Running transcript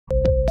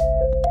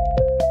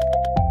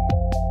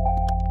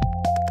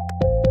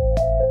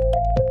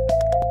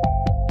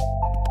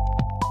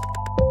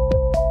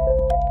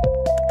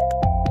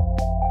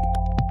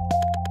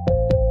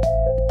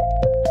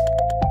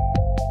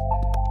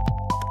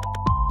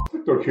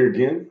QlikView here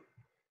again.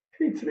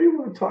 Hey, today I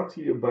want to talk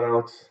to you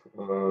about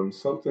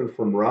something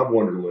from Rob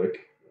Wunderlich.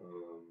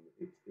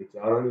 It's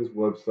out on his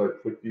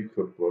website, QlikView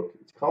Cookbook.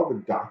 It's called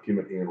the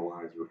Document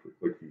Analyzer for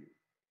QlikView.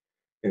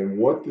 And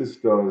what this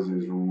does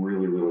is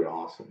really, really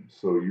awesome.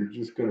 So you're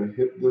just going to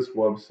hit this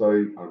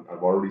website.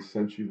 I've already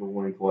sent you the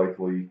link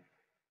likely,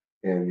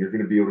 and you're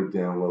going to be able to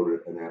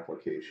download an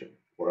application.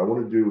 What I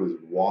want to do is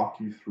walk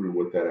you through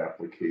what that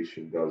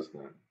application does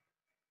then.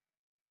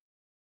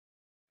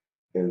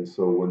 And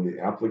so when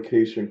the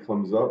application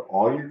comes up,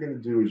 all you're going to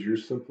do is you're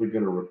simply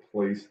going to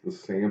replace the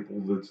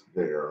sample that's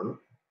there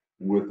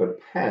with a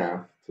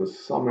path to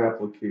some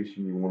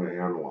application you want to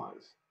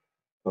analyze.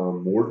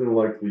 More than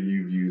likely,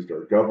 you've used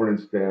our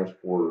governance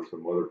dashboard or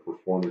some other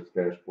performance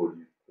dashboard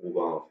you've pulled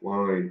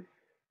offline,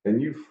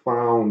 and you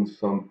found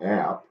some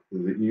app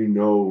that you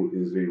know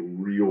is a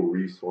real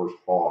resource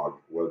hog,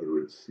 whether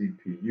it's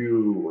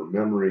CPU or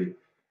memory.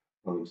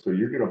 So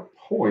you're going to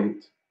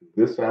point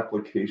this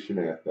application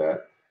at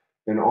that.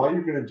 And all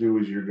you're going to do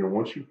is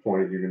once you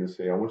point it, you're going to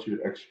say, I want you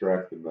to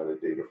extract the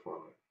metadata from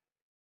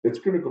it. It's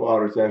going to go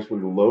out, it actually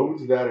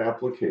loads that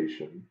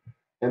application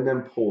and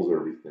then pulls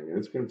everything. And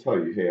it's going to tell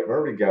you, hey, I've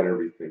already got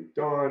everything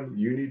done.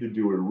 You need to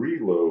do a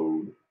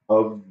reload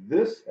of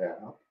this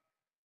app.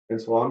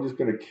 And so I'm just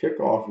going to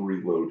kick off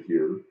reload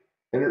here,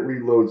 and it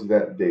reloads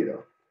that data.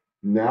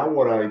 Now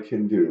what I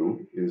can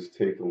do is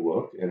take a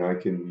look, and I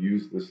can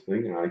use this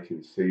thing, and I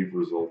can save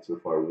results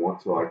if I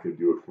want. So I can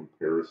do a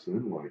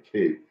comparison like,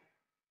 hey,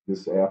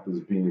 this app is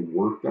being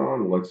worked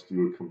on. Let's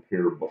do a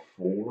compare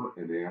before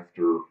and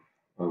after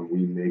we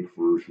make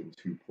version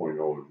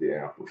 2.0 of the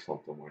app or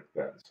something like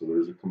that. So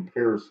there's a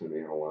comparison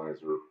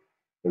analyzer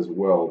as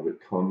well that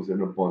comes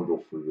in a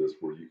bundle for this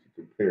where you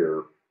can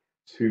compare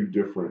two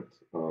different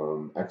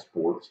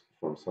exports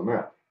from some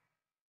app.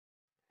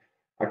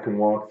 I can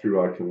walk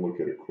through, I can look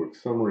at a quick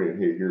summary,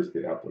 and hey, here's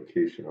the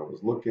application I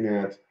was looking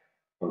at.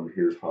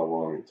 Here's how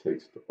long it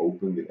takes to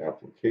open the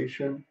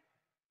application.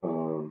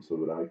 So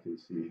that I can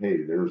see,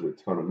 hey, there's a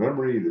ton of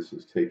memory. This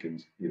has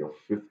taken,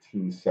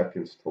 15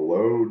 seconds to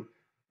load.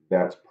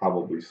 That's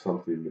probably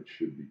something that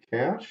should be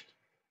cached.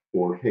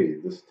 Or, hey,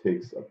 this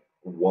takes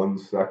 1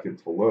 second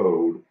to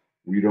load.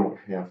 We don't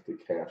have to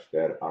cache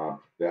that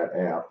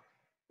app.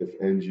 If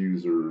end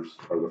users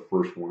are the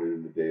first one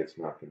in the day, it's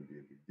not going to be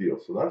a big deal.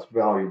 So that's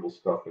valuable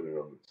stuff in and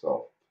of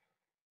itself.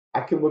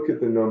 I can look at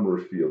the number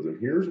of fields, and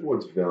here's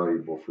what's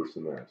valuable for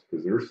some apps,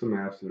 because there's some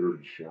apps that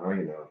are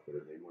giant out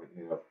there. They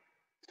might have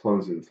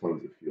tons and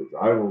tons of fields.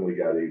 I've only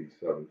got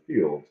 87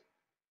 fields,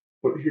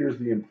 but here's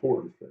the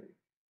important thing.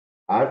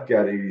 I've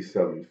got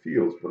 87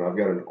 fields, but I've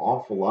got an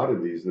awful lot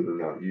of these that are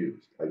not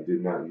used. I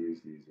did not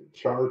use these in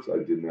charts.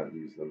 I did not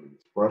use them in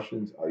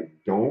expressions. I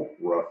don't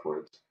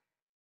reference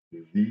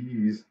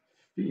these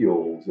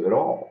fields at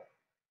all.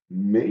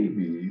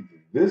 Maybe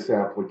this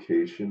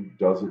application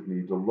doesn't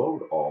need to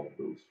load all of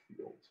those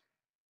fields.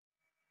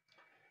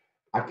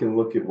 I can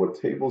look at what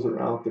tables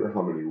are out there,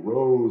 how many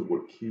rows,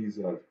 what keys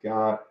I've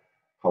got,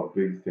 how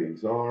big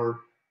things are.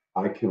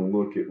 I can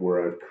look at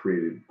where I've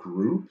created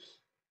groups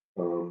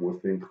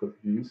within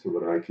QlikView so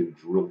that I can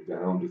drill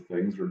down to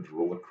things or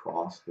drill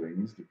across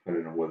things,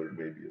 depending on whether it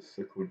may be a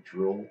cyclic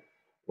drill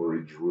or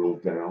a drill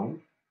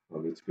down.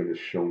 It's going to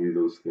show me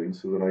those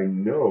things so that I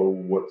know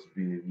what's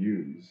being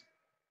used.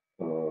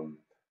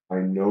 I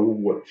know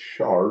what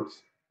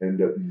charts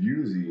end up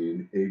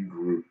using a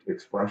grouped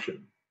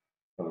expression.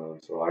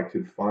 So I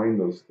could find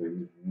those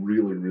things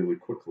really, really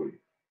quickly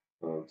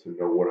to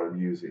know what I'm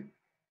using.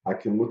 I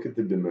can look at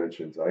the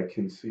dimensions. I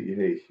can see,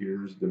 hey,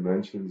 here's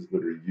dimensions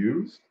that are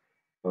used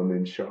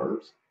in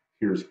charts.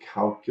 Here's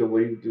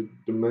calculated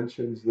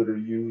dimensions that are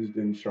used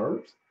in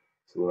charts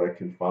so that I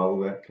can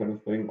follow that kind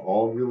of thing.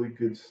 All really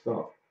good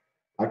stuff.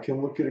 I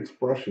can look at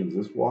expressions.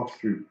 This walks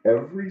through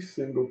every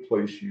single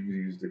place you've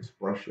used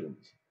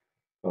expressions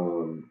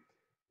in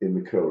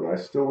the code.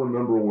 I still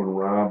remember when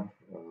Rob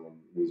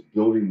was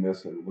building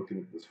this and looking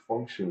at this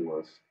function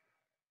list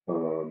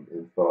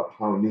and thought,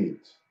 how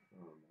neat.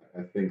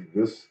 I think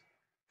this,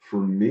 for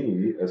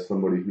me, as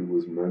somebody who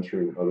was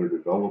mentoring other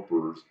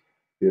developers,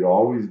 it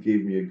always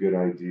gave me a good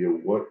idea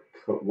what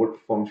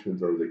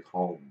functions are they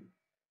calling.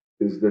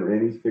 Is there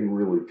anything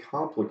really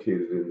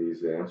complicated in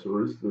these apps,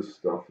 or is this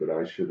stuff that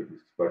I should have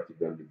expected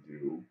them to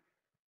do?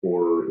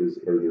 Or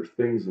are there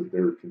things that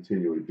they're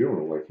continually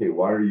doing? Like, hey,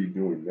 why are you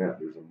doing that?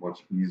 There's a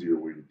much easier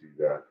way to do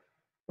that.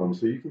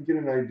 So you can get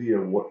an idea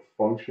of what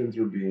functions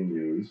are being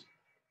used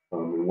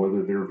and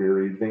whether they're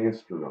very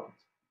advanced or not.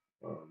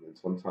 And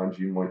sometimes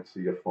you might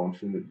see a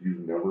function that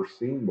you've never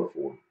seen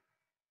before.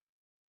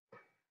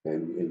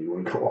 And you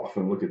want to go off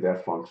and look at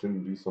that function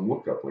and do some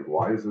lookup. Like,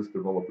 why is this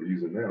developer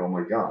using that? Oh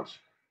my gosh,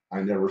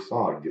 I never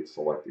saw it get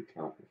selected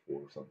count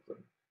before or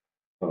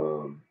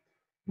something.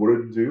 What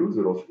it'll do is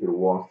it'll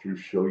walk through,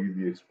 show you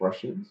the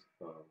expressions.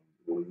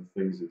 One of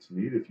the things that's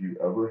neat, if you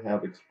ever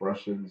have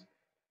expressions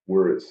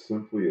where it's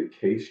simply a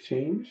case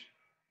change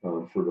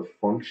for the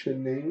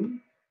function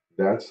name,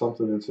 that's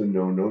something that's a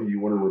no-no. You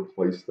want to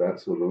replace that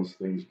so those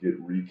things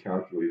get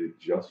recalculated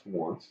just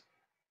once.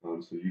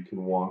 So you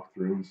can walk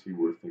through and see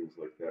where things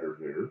like that are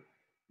there.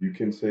 You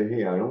can say,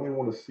 hey, I only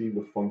want to see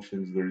the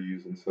functions they're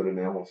using set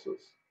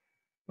analysis.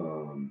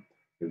 Um,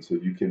 and so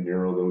you can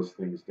narrow those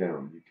things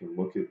down. You can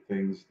look at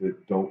things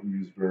that don't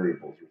use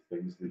variables or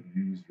things that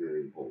use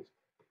variables.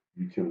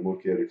 You can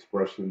look at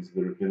expressions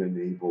that have been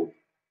enabled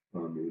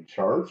in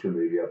charts, or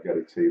maybe I've got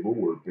a table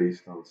where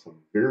based on some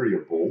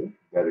variable,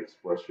 that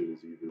expression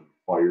is either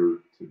fired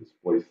to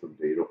display some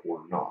data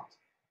or not.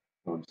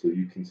 So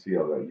you can see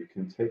all that. You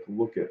can take a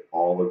look at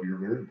all of your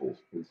variables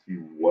and see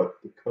what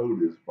the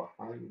code is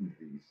behind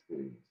these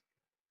things.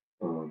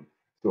 Um,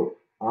 so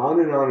on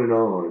and on and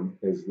on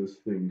as this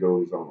thing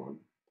goes on.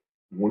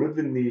 One of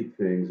the neat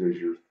things as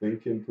you're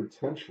thinking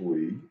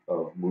potentially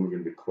of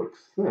moving to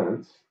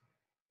QlikSense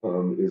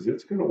is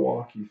it's going to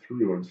walk you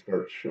through and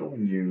start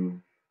showing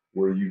you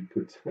where you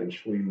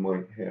potentially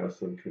might have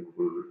some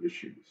converter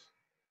issues.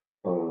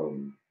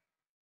 Um,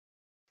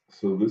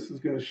 so this is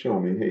going to show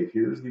me, hey,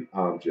 here's the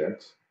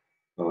objects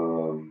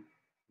um,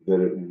 that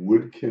it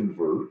would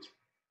convert.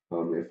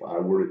 If I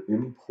were to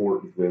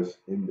import this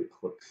into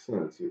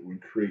QlikSense, it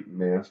would create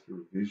master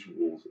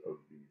visuals of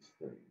these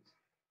things.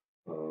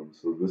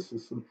 So this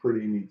is some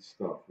pretty neat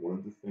stuff. One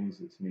of the things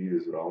that's neat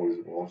is it always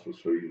will also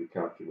show you the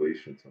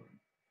calculation time.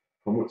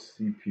 How much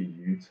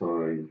CPU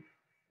time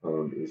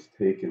is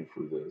taken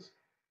for this.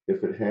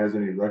 If it has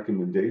any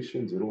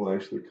recommendations, it'll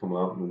actually come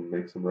out and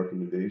make some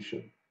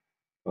recommendation,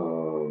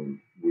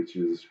 which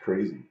is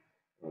crazy.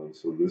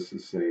 So this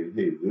is saying,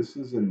 hey, this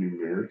is a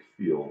numeric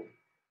field,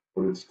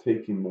 but it's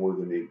taking more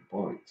than 8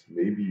 bytes.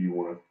 Maybe you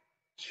want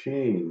to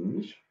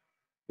change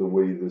the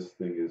way this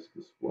thing is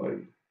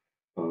displayed.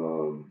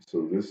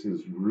 So this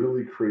is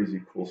really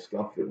crazy cool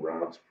stuff that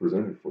Rob's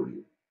presented for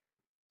you.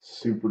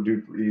 Super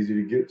duper easy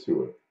to get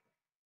to it.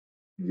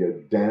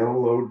 You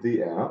download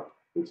the app,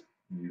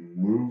 you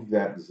move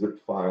that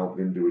zip file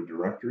into a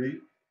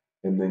directory,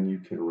 and then you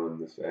can run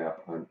this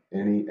app on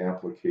any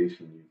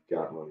application you've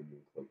got running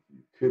in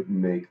QlikView.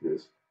 Couldn't make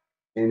this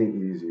any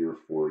easier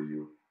for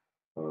you.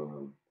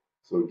 Um,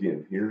 so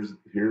again, here's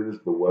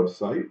the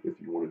website if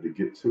you wanted to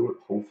get to it.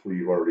 Hopefully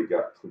you've already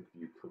got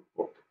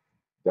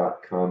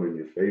QlikViewCookbook.com in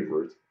your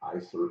favorites. I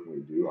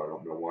certainly do. I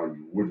don't know why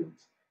you wouldn't.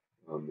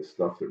 The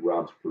stuff that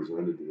Rob's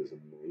presented is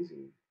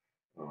amazing.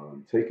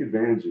 Take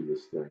advantage of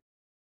this thing.